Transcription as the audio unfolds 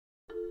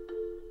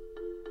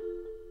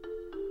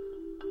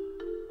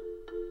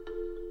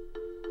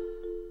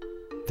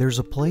There's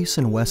a place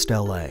in West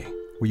LA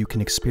where you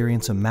can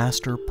experience a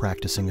master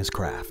practicing his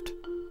craft.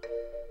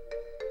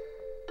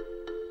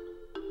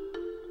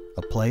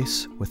 A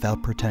place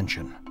without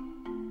pretension.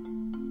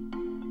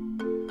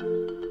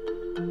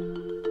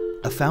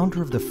 A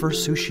founder of the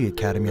first sushi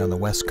academy on the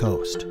West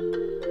Coast,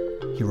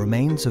 he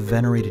remains a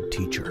venerated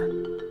teacher,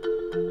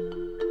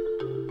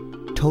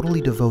 totally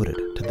devoted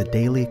to the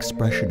daily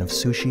expression of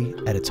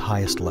sushi at its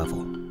highest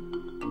level.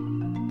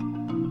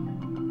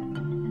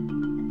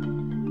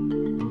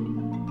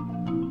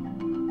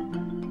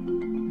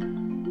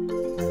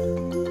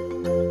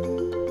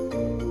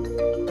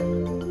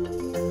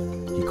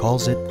 He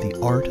calls it the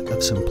art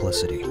of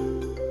simplicity,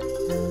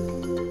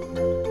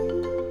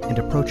 and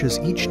approaches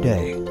each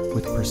day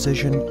with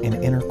precision and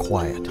inner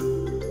quiet,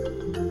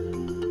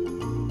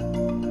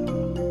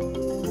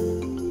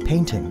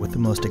 painting with the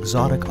most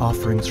exotic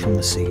offerings from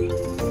the sea.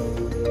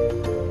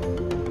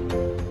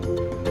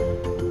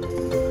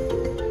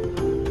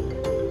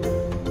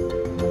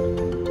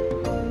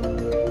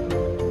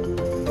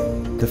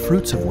 The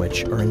fruits of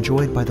which are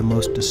enjoyed by the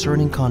most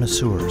discerning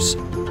connoisseurs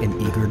and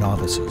eager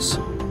novices.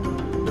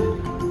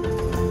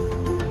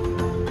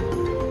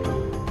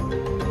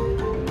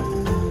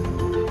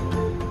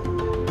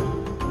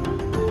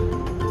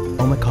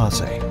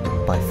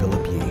 Omakase by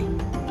Phillip Yi.